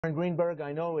Greenberg,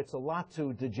 I know it's a lot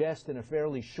to digest in a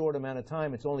fairly short amount of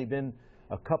time. It's only been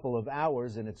a couple of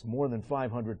hours and it's more than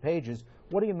 500 pages.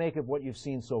 What do you make of what you've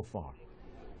seen so far?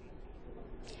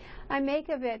 I make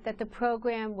of it that the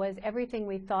program was everything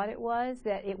we thought it was,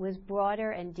 that it was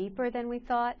broader and deeper than we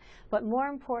thought, but more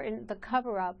important, the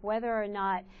cover-up, whether or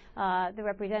not the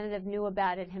representative knew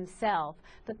about it himself.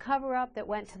 The cover-up that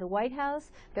went to the White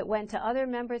House, that went to other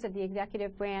members of the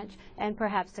executive branch, and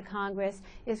perhaps to Congress,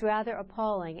 is rather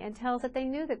appalling and tells that they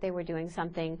knew that they were doing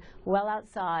something well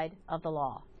outside of the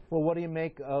law. Well, what do you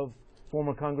make of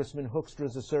former Congressman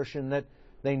Hoekstra's assertion that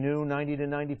they knew 90 to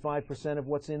 95% of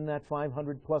what's in that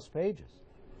 500-plus pages?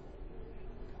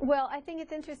 Well, I think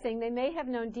it's interesting. They may have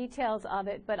known details of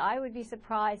it, but I would be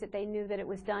surprised if they knew that it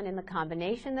was done in the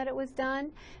combination that it was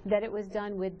done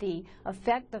with the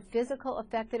effect, the physical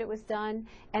effect that it was done,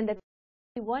 and that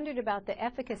they wondered about the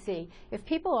efficacy. If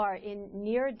people are in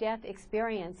near-death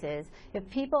experiences, if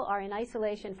people are in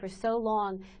isolation for so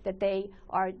long that they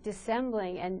are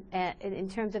dissembling and in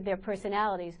terms of their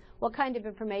personalities, what kind of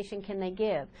information can they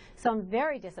give? So I'm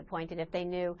very disappointed if they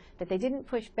knew that they didn't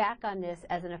push back on this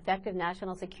as an effective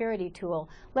national security tool,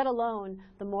 let alone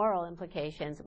the moral implications.